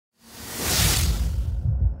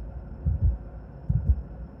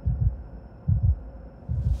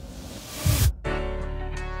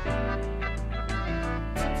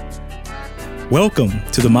Welcome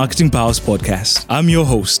to the Marketing Powers Podcast. I'm your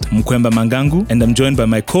host, Mukwemba Mangangu, and I'm joined by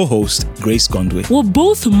my co-host, Grace Gondwe. We're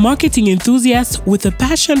both marketing enthusiasts with a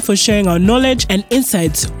passion for sharing our knowledge and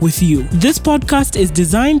insights with you. This podcast is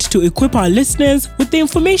designed to equip our listeners with the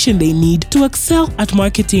information they need to excel at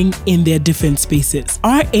marketing in their different spaces.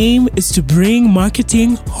 Our aim is to bring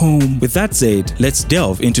marketing home. With that said, let's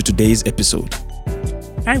delve into today's episode.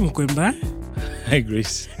 Hi, Mukwemba. Hi,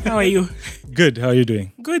 Grace. How are you? Good. How are you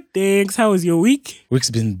doing? Good, thanks. How was your week? Week's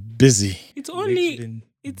been busy. It's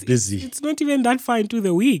busy. It's not even that far into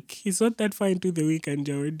the week. It's not that far into the week and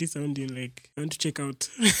you're already sounding like you want to check out.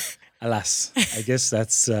 Alas, I guess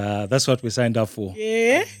that's what we signed up for.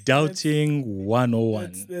 Yeah. Doubting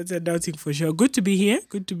 101. That's a doubting for sure. Good to be here.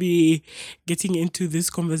 Good to be getting into this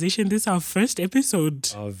conversation. This is our first episode.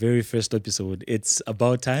 Our very first episode. It's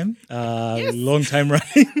about time. Yes. Long time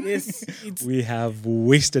running. Yes. We have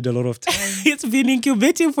wasted a lot of time. It's been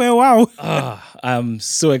incubating for a while. I'm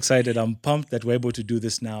so excited. I'm pumped that we're able to do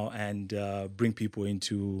this now and bring people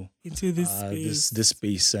into this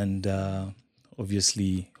space and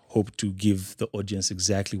obviously hope to give the audience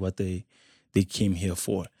exactly what they came here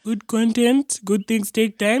for. Good content, good things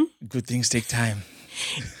take time. Good things take time.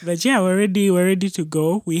 But yeah, we're ready to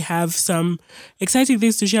go. We have some exciting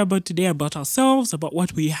things to share about today, about ourselves, about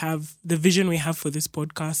what we have, the vision we have for this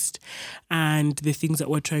podcast, and the things that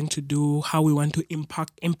we're trying to do, how we want to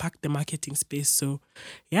impact the marketing space. So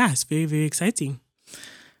yeah, it's very, very exciting.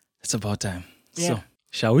 It's about time. Yeah. So,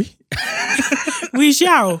 shall we? We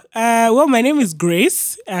shall. Well, my name is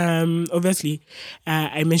Grace. Obviously,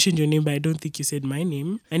 I mentioned your name, but I don't think you said my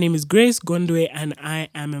name. My name is Grace Gondwe, and I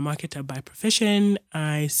am a marketer by profession.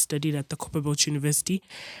 I studied at the Copperbelt University.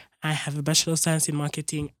 I have a Bachelor of Science in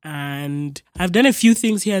Marketing, and I've done a few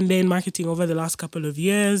things here and there in marketing over the last couple of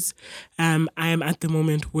years. I am at the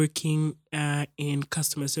moment working in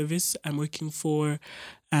customer service. I'm working for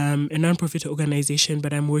a non-profit organization,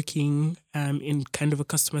 but I'm working in kind of a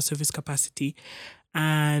customer service capacity.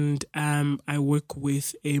 And I work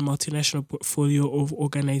with a multinational portfolio of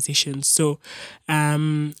organizations. So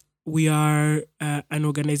we are an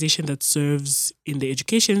organization that serves in the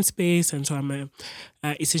education space. And so I'm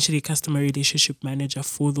essentially a customer relationship manager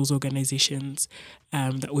for those organizations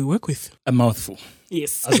that we work with. A mouthful.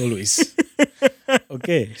 Yes. As always.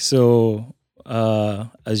 Okay, so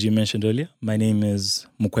as you mentioned earlier, my name is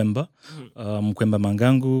Mukwemba, Mukwemba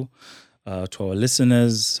Mangangu. To our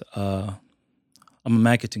listeners, I'm a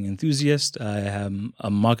marketing enthusiast. I am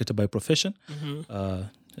a marketer by profession,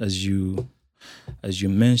 as you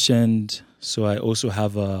mentioned. So I also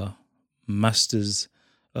have a master's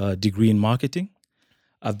degree in marketing.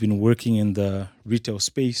 I've been working in the retail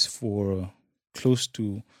space for close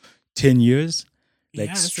to 10 years.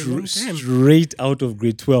 Like straight out of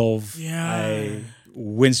grade 12, I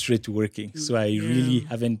went straight to working. So I really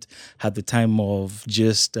haven't had the time of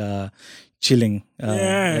just chilling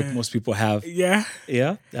like most people have.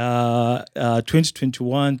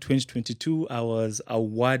 2021, 2022, I was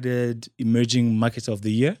awarded Emerging Marketer of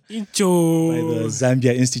the Year by the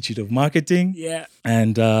Zambia Institute of Marketing. Yeah.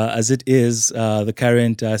 And as it is, the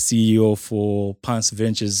current CEO for Pants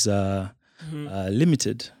Ventures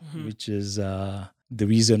Limited, which is the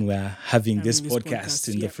reason we're having this podcast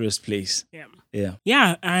in the first place. Yeah.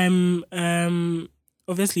 I'm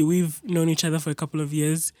obviously we've known each other for a couple of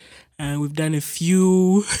years, and we've done a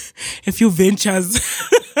few ventures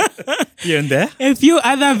here and there, a few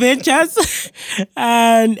other ventures,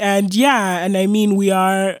 and I mean we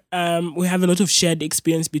have a lot of shared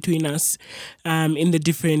experience between us in the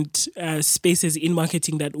different spaces in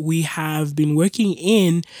marketing that we have been working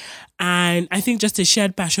in. And I think just a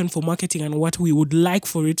shared passion for marketing and what we would like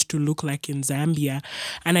for it to look like in Zambia.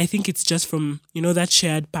 And I think it's just from, that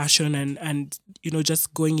shared passion and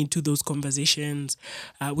just going into those conversations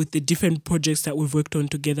with the different projects that we've worked on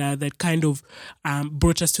together that kind of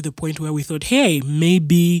brought us to the point where we thought, hey,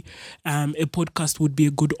 maybe a podcast would be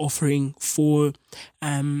a good offering for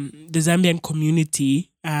the Zambian community.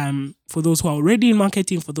 For those who are already in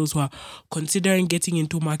marketing, for those who are considering getting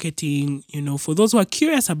into marketing, for those who are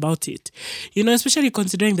curious about it, especially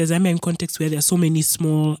considering the Zambian context where there are so many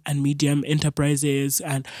small and medium enterprises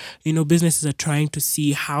and, businesses are trying to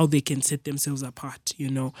see how they can set themselves apart,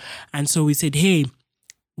 And so we said, hey,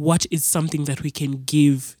 what is something that we can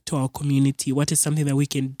give to our community? What is something that we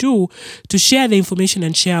can do to share the information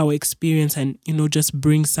and share our experience and, just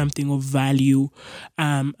bring something of value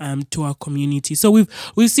to our community? So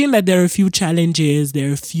we've seen that there are a few challenges, there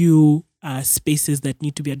are a few spaces that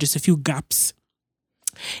need to be addressed, a few gaps.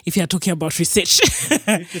 If you're talking about research.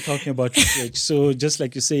 If you're talking about research. So just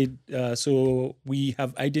like you said, so we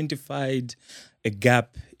have identified a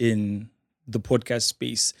gap in the podcast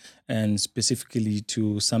space and specifically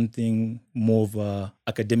to something more of a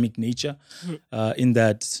academic nature, in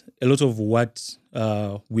that a lot of what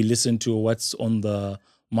we listen to, what's on the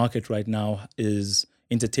market right now, is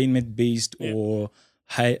entertainment based or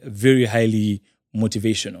very highly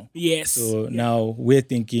motivational. Yes. So now we're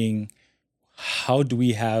thinking, how do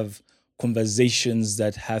we have conversations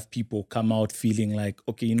that have people come out feeling like,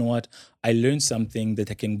 okay, you know what, I learned something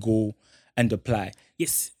that I can go and apply.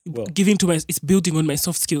 Yes. It's building on my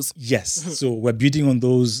soft skills. Yes. So we're building on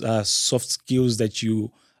those soft skills that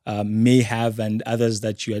you may have and others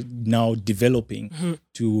that you are now developing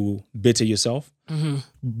to better yourself.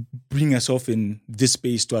 Bring yourself in this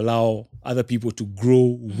space to allow other people to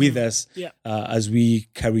grow with us as we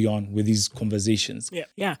carry on with these conversations.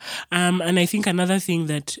 Yeah. And I think another thing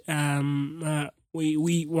that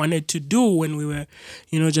we wanted to do when we were,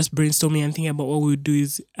 just brainstorming and thinking about what we would do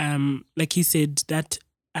is, like he said, that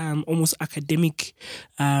almost academic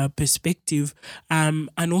perspective, and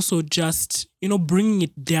also just, bringing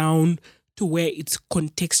it down to where it's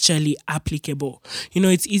contextually applicable.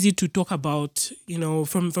 It's easy to talk about,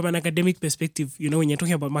 from an academic perspective, when you're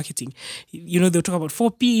talking about marketing, they'll talk about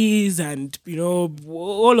 4 Ps and,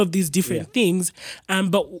 all of these different things.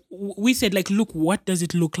 But we said, like, look, what does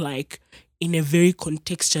it look like in a very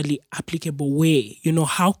contextually applicable way?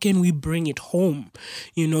 How can we bring it home,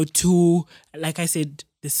 to, like I said,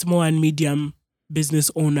 the small and medium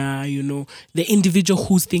business owner, the individual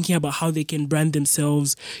who's thinking about how they can brand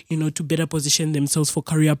themselves, to better position themselves for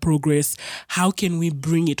career progress. How can we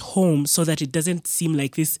bring it home so that it doesn't seem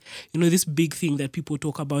like this, this big thing that people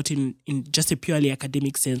talk about in just a purely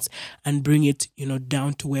academic sense, and bring it,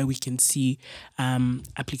 down to where we can see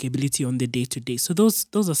applicability on the day-to-day. So those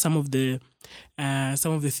are some of the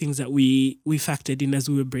things that we factored in as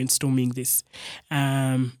we were brainstorming this.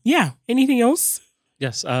 Anything else?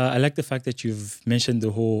 Yes, I like the fact that you've mentioned the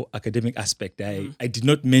whole academic aspect. I did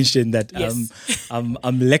not mention that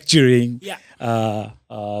I'm lecturing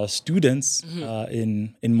students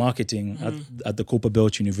in marketing at the Cooper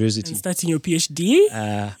Belt University. And starting your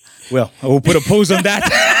PhD? Well, I will put a pause on that.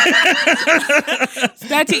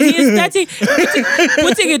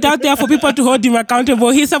 Putting it out there for people to hold him accountable.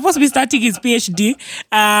 He's supposed to be starting his PhD.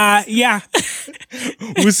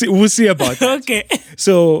 We'll see about that. Okay.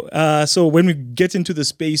 So when we get into the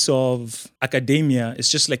space of academia, it's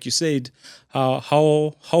just like you said,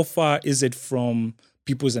 how far is it from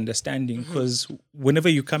people's understanding? Because whenever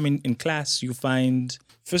you come in class, you find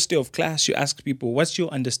first day of class, you ask people, what's your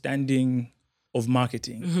understanding of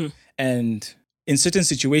marketing? And in certain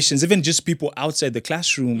situations, even just people outside the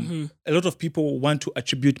classroom, a lot of people want to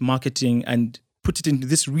attribute marketing and put it into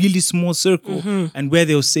this really small circle, and where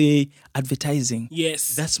they'll say advertising.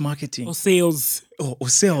 Yes. That's marketing. Or sales. Or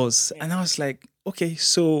sales. Yeah. And I was like, okay,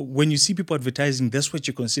 so when you see people advertising, that's what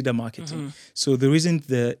you consider marketing. So there isn't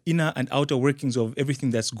the inner and outer workings of everything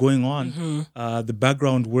that's going on, the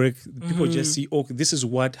background work. People just see, okay, this is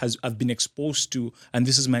what I've been exposed to, and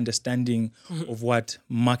this is my understanding of what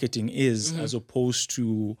marketing is, as opposed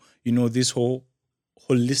to, this whole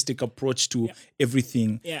holistic approach to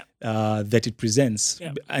everything that it presents.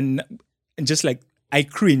 And just like, I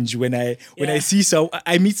cringe when I see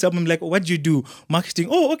I meet someone like, what do you do? Marketing.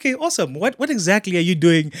 Oh, okay, awesome. What exactly are you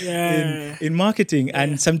doing in marketing?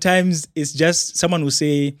 And sometimes it's just someone will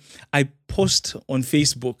say, I post on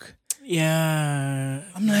Facebook. Yeah.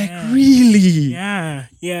 I'm like, really? Yeah.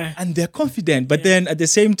 And they're confident, but then at the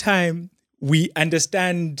same time, we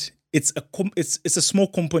understand it's a small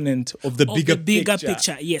component of the bigger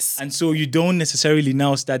picture. Yes. And so you don't necessarily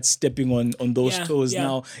now start stepping on those toes.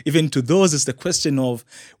 Now, even to those, it's the question of,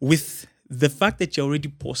 with the fact that you're already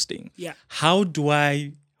posting, how do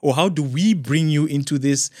we bring you into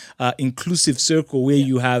this inclusive circle where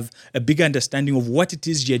you have a bigger understanding of what it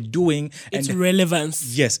is you're doing? Its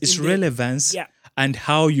relevance. Yes, its relevance. And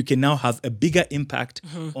how you can now have a bigger impact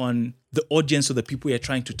on the audience or the people you're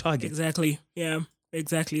trying to target. Exactly. Yeah.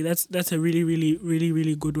 Exactly. That's a really, really, really,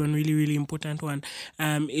 really good one. Really, really important one.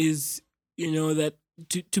 Is that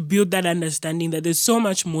to build that understanding that there's so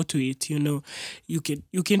much more to it. You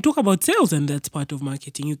can talk about sales, and that's part of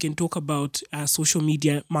marketing. You can talk about social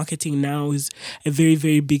media marketing now is a very,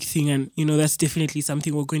 very big thing, and that's definitely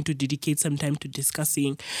something we're going to dedicate some time to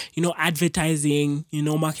discussing. Advertising,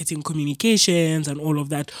 marketing communications, and all of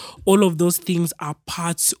that. All of those things are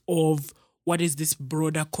parts of what is this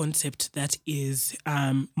broader concept that is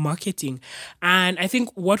marketing. And I think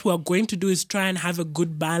what we're going to do is try and have a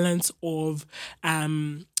good balance of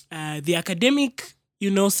the academic,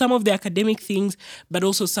 some of the academic things, but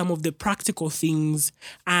also some of the practical things,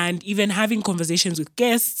 and even having conversations with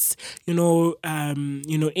guests,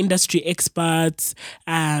 industry experts.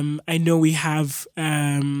 I know we have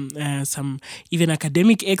some even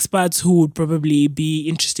academic experts who would probably be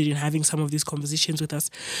interested in having some of these conversations with us.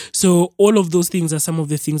 So all of those things are some of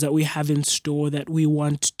the things that we have in store that we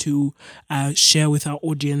want to share with our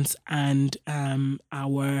audience and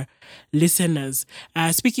our listeners.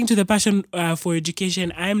 Speaking to the passion for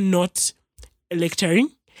education, I'm not lecturing,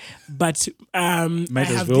 but might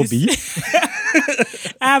as well be.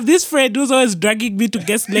 I have this friend who's always dragging me to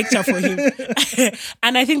guest lecture for him.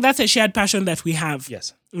 And I think that's a shared passion that we have.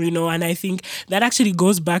 Yes. And I think that actually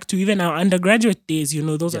goes back to even our undergraduate days.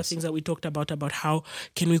 Those are things that we talked about how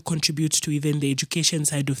can we contribute to even the education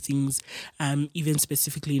side of things, even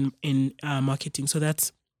specifically in marketing. So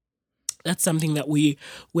that's something that we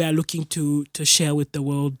are looking to share with the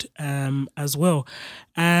world as well.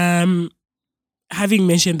 Having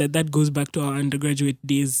mentioned that goes back to our undergraduate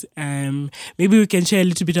days, maybe we can share a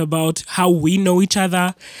little bit about how we know each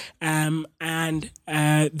other, and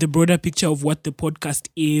the broader picture of what the podcast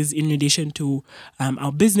is in relation to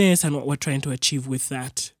our business and what we're trying to achieve with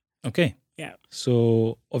that. Okay. Yeah.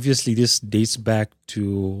 So obviously this dates back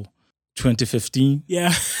to 2015.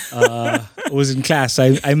 Yeah. I was in class.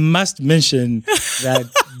 I must mention that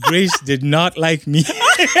Grace did not like me.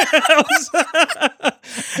 I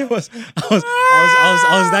was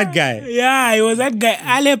that guy. Yeah, I was that guy.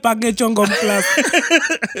 Ale pake chongo class.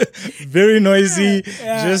 Very noisy.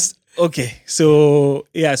 Yeah. Just okay. So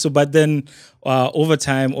but then over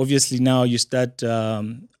time, obviously now you start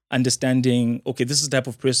understanding. Okay, this is the type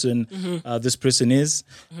of person this person is.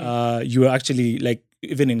 You are actually like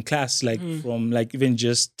even in class, like from like even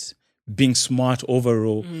just being smart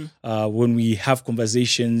overall. When we have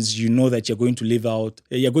conversations, that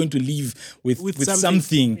you're going to leave with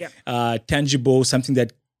something tangible, something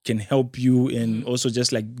that can help you in also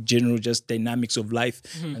just like general just dynamics of life.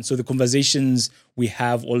 And so the conversations we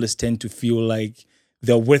have always tend to feel like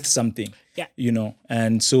they're worth something.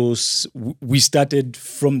 And so we started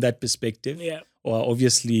from that perspective.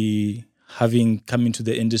 Obviously having come into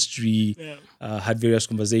the industry, had various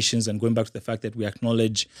conversations, and going back to the fact that we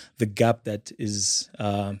acknowledge the gap that is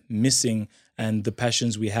missing and the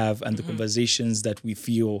passions we have and the conversations that we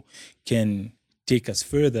feel can take us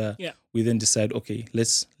further. We then decide, okay,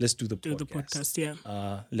 let's do the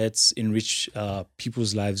podcast. Let's enrich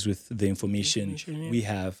people's lives with the information we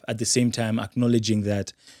have. At the same time, acknowledging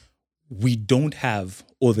that we don't have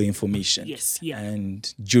all the information.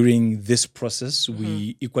 And during this process,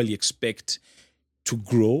 we equally expect to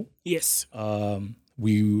grow. Bringing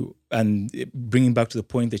back to the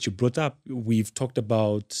point that you brought up, we've talked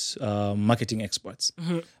about marketing experts,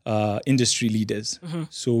 industry leaders.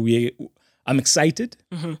 So I'm excited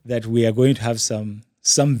that we are going to have some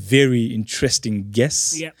very interesting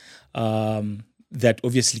guests that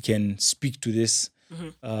obviously can speak to this.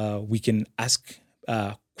 We can ask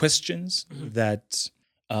questions that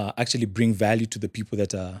actually bring value to the people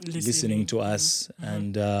that are listening to us,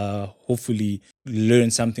 and hopefully learn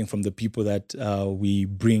something from the people that we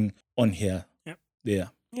bring on here.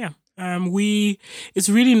 It's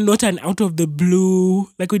really not an out of the blue,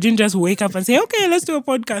 like we didn't just wake up and say, okay, let's do a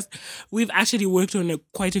podcast. We've actually worked on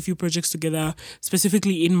quite a few projects together,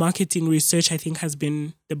 specifically in marketing research, I think has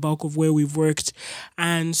been the bulk of where we've worked.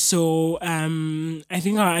 And so I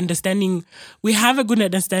think we have a good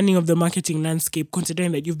understanding of the marketing landscape,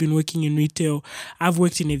 considering that you've been working in retail. I've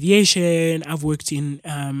worked in aviation, I've worked in,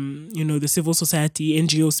 the civil society,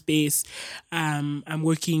 NGO space. I'm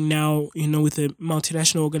working now, with a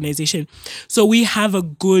multinational organization. So we have a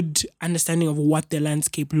good understanding of what the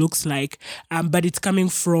landscape looks like, but it's coming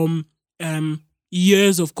from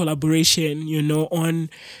years of collaboration, on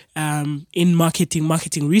in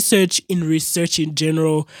marketing research, in research in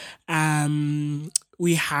general.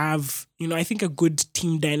 We have, I think a good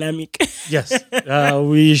team dynamic. Yes,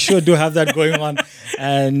 we sure do have that going on.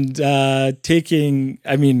 And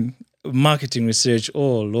marketing research,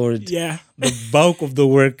 oh Lord, the bulk of the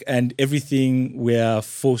work and everything we are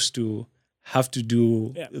forced to have to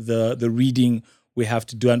do, the reading we have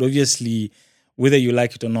to do. And obviously, whether you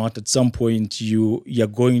like it or not, at some point you're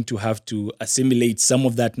going to have to assimilate some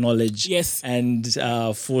of that knowledge and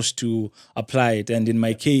forced to apply it. And in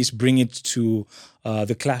my case, bring it to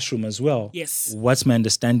the classroom as well. What's my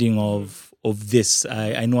understanding of this?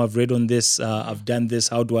 I know I've read on this, I've done this.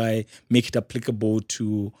 How do I make it applicable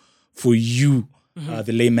for you,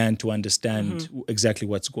 the layman, to understand exactly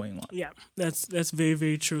what's going on? Yeah, that's very,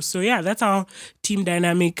 very true. So that's our team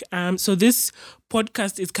dynamic. So this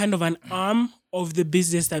podcast is kind of an arm of the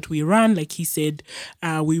business that we run. Like he said,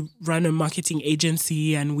 we run a marketing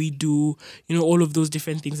agency and we do, all of those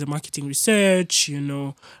different things, the marketing research,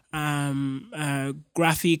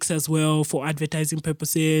 graphics as well for advertising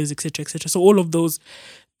purposes, etc., etc. So all of those,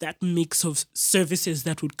 that mix of services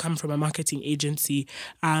that would come from a marketing agency,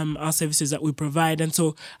 are services that we provide. And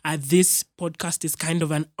so this podcast is kind of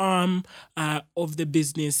an arm of the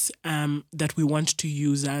business that we want to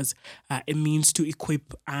use as a means to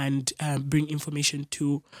equip and bring information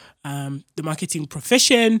to the marketing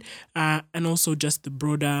profession and also just the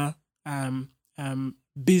broader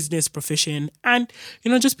business profession and,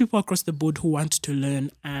 just people across the board who want to learn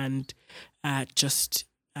and just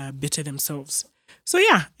better themselves. So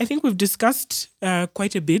yeah, I think we've discussed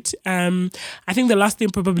quite a bit. I think the last thing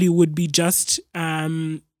probably would be just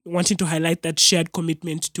wanting to highlight that shared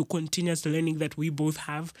commitment to continuous learning that we both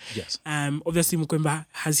have. Yes. Obviously, Mukwemba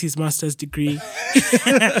has his master's degree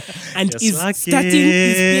and Yes, is lucky. starting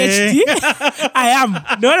his PhD. I am.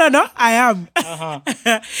 No, I am. Uh-huh.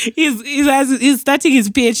 He's starting his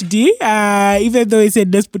PhD, even though he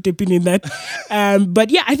said let's put a pin in that. But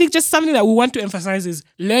yeah, I think just something that we want to emphasize is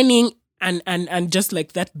learning and just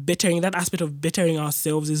like that aspect of bettering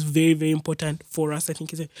ourselves is very, very important for us. I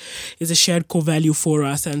think is a shared core value for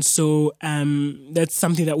us. And so that's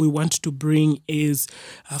something that we want to bring is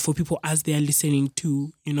for people as they are listening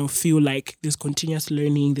to, feel like there's continuous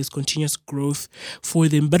learning, there's continuous growth for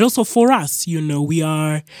them. But also for us, we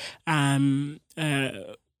are,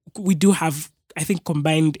 we do have, I think,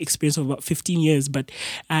 combined experience of about 15 years, but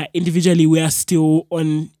individually we are still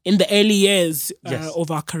in the early years Yes. of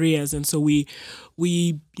our careers. And so we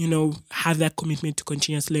have that commitment to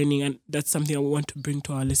continuous learning, and that's something that we want to bring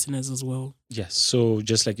to our listeners as well. Yes. So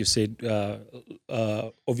just like you said,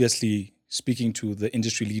 obviously speaking to the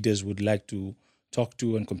industry leaders would like to talk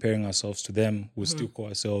to and comparing ourselves to them. We still call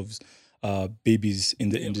ourselves babies in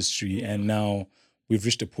the industry. And now we've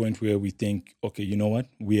reached a point where we think, okay, you know what?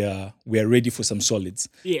 We are ready for some solids.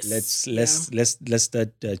 Yes. Let's start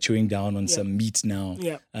chewing down on some meat now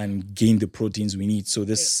and gain the proteins we need. So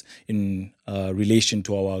this in relation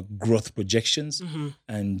to our growth projections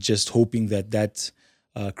and just hoping that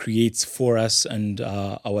creates for us and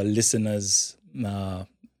our listeners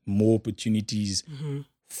more opportunities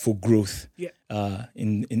for growth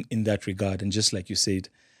in that regard. And just like you said,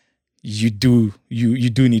 you do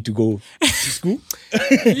need to go to school.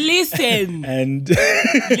 Listen, And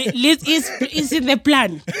it's in the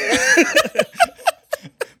plan.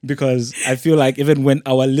 because I feel like even when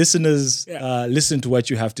our listeners listen to what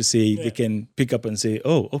you have to say, they can pick up and say,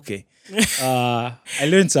 oh, okay, I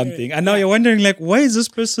learned something. And now you're wondering, like, why is this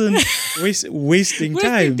person wasting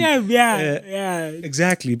time?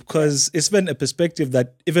 Exactly, because it's been a perspective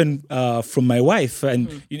that even from my wife,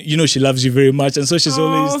 and she loves you very much, and so she's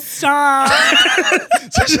always Stop.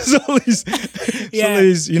 so she's always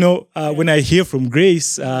when I hear from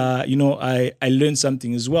Grace, I learn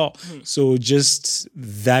something as well. So just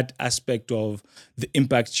that aspect of the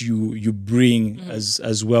impact you bring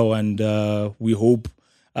as well, and we hope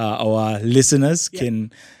our listeners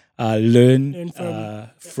can learn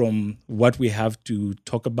from what we have to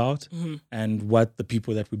talk about and what the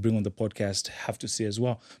people that we bring on the podcast have to say as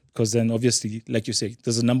well. Because then obviously, like you say,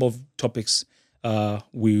 there's a number of topics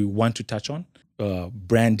we want to touch on.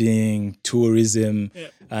 Branding, tourism,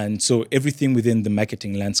 and so everything within the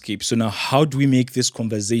marketing landscape. So now how do we make this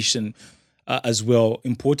conversation as well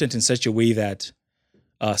important in such a way that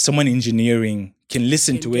someone in engineering can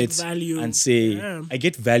listen to it and say, I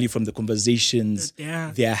get value from the conversations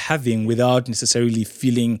they are having without necessarily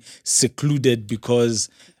feeling secluded because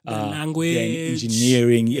the language, they're in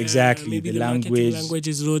engineering, maybe the language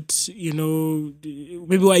is not,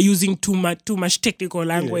 maybe we're using too much technical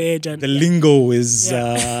language, and the lingo is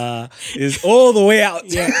all the way out,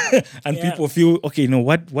 and people feel, okay,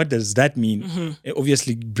 what does that mean?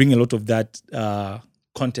 Obviously, bring a lot of that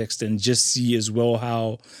context and just see as well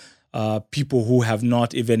how people who have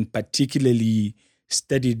not even particularly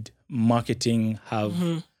studied marketing have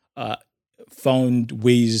found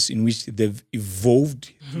ways in which they've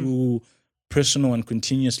evolved through personal and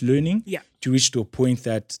continuous learning to reach to a point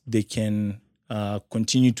that they can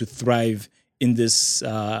continue to thrive in this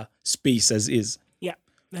space as is. Yeah,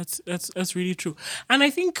 that's really true. And I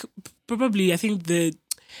think probably the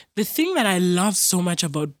thing that I love so much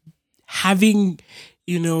about having,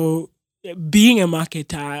 being a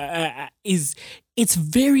marketer is it's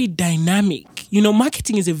very dynamic.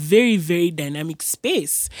 Marketing is a very, very dynamic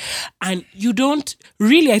space. And you don't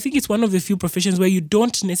really, I think it's one of the few professions where you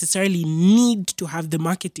don't necessarily need to have the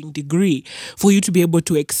marketing degree for you to be able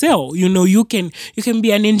to excel. You can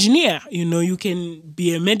be an engineer, you can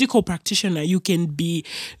be a medical practitioner, you can be,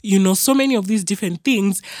 so many of these different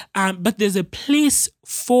things. But there's a place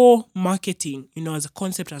for marketing, as a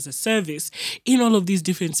concept, as a service in all of these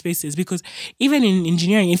different spaces. Because even in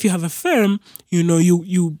engineering, if you have a firm,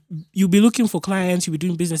 you'll be looking for clients, you'll be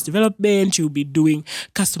doing business development, you'll be doing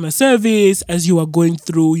customer service as you are going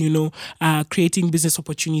through, creating business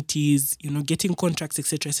opportunities, getting contracts,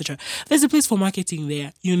 etc., etc. There's a place for marketing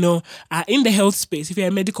there, in the health space. If you're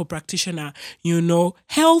a medical practitioner,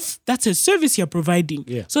 health, that's a service you're providing.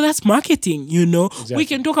 Yeah. So that's marketing, Exactly. We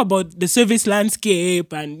can talk about the service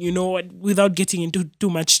landscape and, without getting into too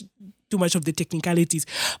much of the technicalities,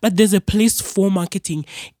 but there's a place for marketing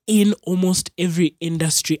in almost every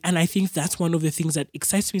industry. And I think that's one of the things that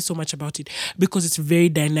excites me so much about it, because it's very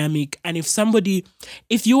dynamic. And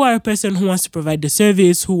if you are a person who wants to provide the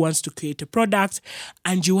service, who wants to create a product,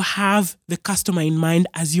 and you have the customer in mind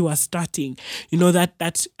as you are starting,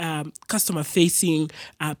 that customer facing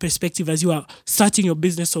perspective as you are starting your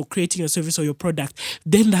business or creating your service or your product,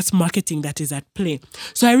 then that's marketing that is at play.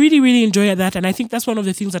 So I really, really enjoy that. And I think that's one of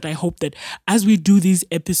the things that I hope that as we do these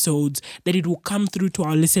episodes, that it will come through to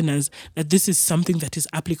our listeners, that this is something that is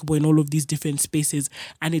applicable in all of these different spaces,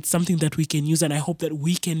 and it's something that we can use. And I hope that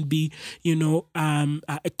we can be,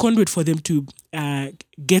 a conduit for them to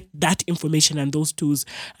get that information and those tools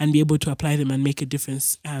and be able to apply them and make a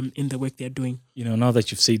difference in the work they're doing. Now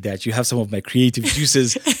that you've said that, you have some of my creative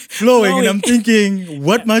juices flowing, and I'm thinking,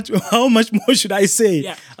 how much more should I say?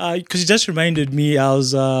 Yeah. Because you just reminded me, I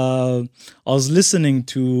was listening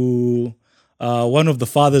to one of the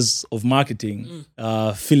fathers of marketing,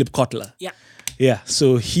 Philip Kotler. Yeah. Yeah.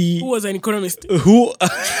 So who was an economist? Who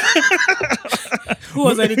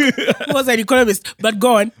was an economist? But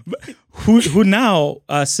go on. Who now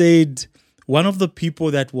said one of the people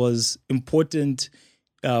that was important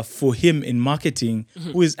for him in marketing,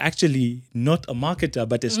 who is actually not a marketer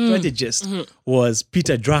but a strategist, was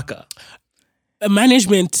Peter Drucker. A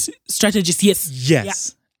management strategist, yes. Yes.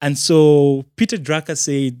 Yeah. And so Peter Drucker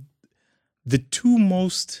said the two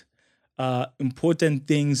most important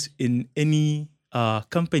things in any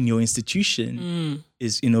company or institution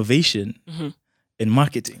is innovation and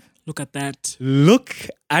marketing. Look at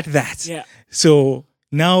that. Yeah. So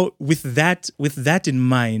now with that in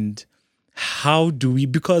mind, how do we,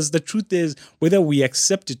 because the truth is, whether we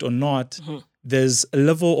accept it or not, there's a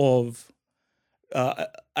level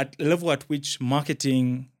at which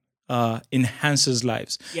marketing enhances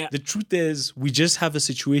lives. Yeah. The truth is, we just have a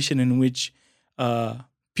situation in which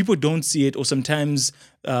people don't see it, or sometimes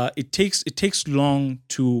it takes long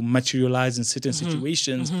to materialize in certain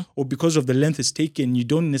situations, or because of the length it's taken, you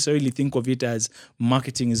don't necessarily think of it as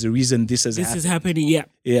marketing is the reason this is happening. Yeah.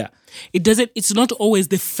 Yeah. It's not always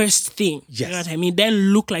the first thing. Yes. You know what I mean?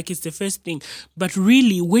 Then look like it's the first thing. But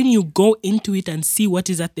really, when you go into it and see what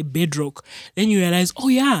is at the bedrock, then you realize, oh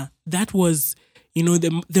yeah, that was,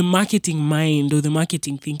 the marketing mind or the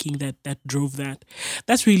marketing thinking that drove that.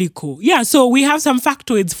 That's really cool. Yeah, so we have some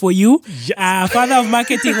factoids for you. Yes. Father of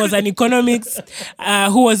marketing was an economist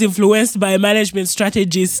who was influenced by a management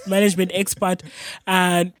strategist, management expert,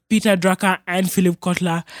 Peter Drucker and Philip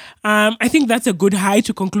Kotler. I think that's a good high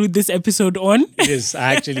to conclude this episode on. It is.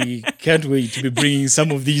 I actually can't wait to be bringing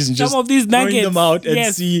some of these and just nuggets, throwing them out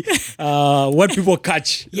and see what people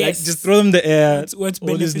catch. Yes. Like, just throw them in the air. What's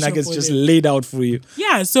all these nuggets for just them. laid out for you.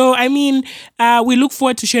 Yeah, so we look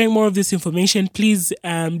forward to sharing more of this information. Please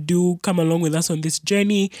do come along with us on this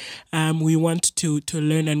journey. We want to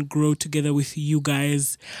learn and grow together with you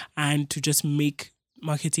guys, and to just make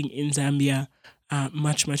marketing in Zambia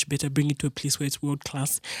much, much better, bring it to a place where it's world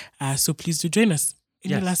class. So please do join us.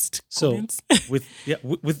 Any last comments? So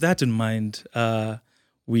with that in mind,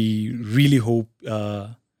 we really hope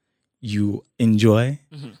you enjoy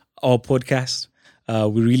our podcast.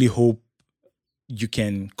 We really hope you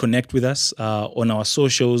can connect with us on our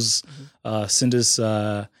socials. Send us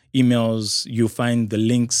emails. You'll find the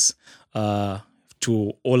links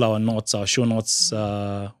to all our notes, our show notes,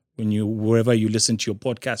 wherever you listen to your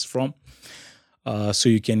podcast from. So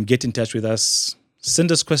you can get in touch with us.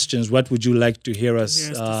 Send us questions. What would you like to hear us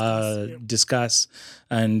discuss?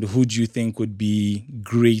 And who do you think would be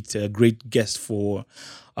a great guest for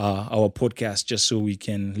our podcast, just so we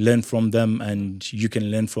can learn from them and you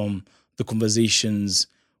can learn from the conversations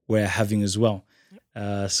we're having as well.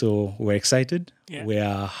 So we're excited. Yeah. We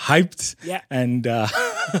are hyped. Yeah. And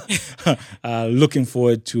looking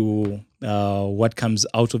forward to what comes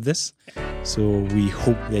out of this. So we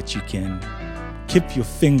hope that you can keep your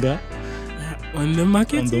finger on the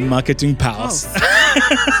marketing pulse.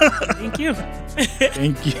 Thank you.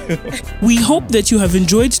 Thank you. We hope that you have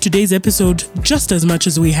enjoyed today's episode just as much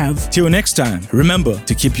as we have. Till next time, remember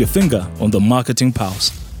to keep your finger on the marketing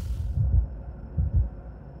pulse.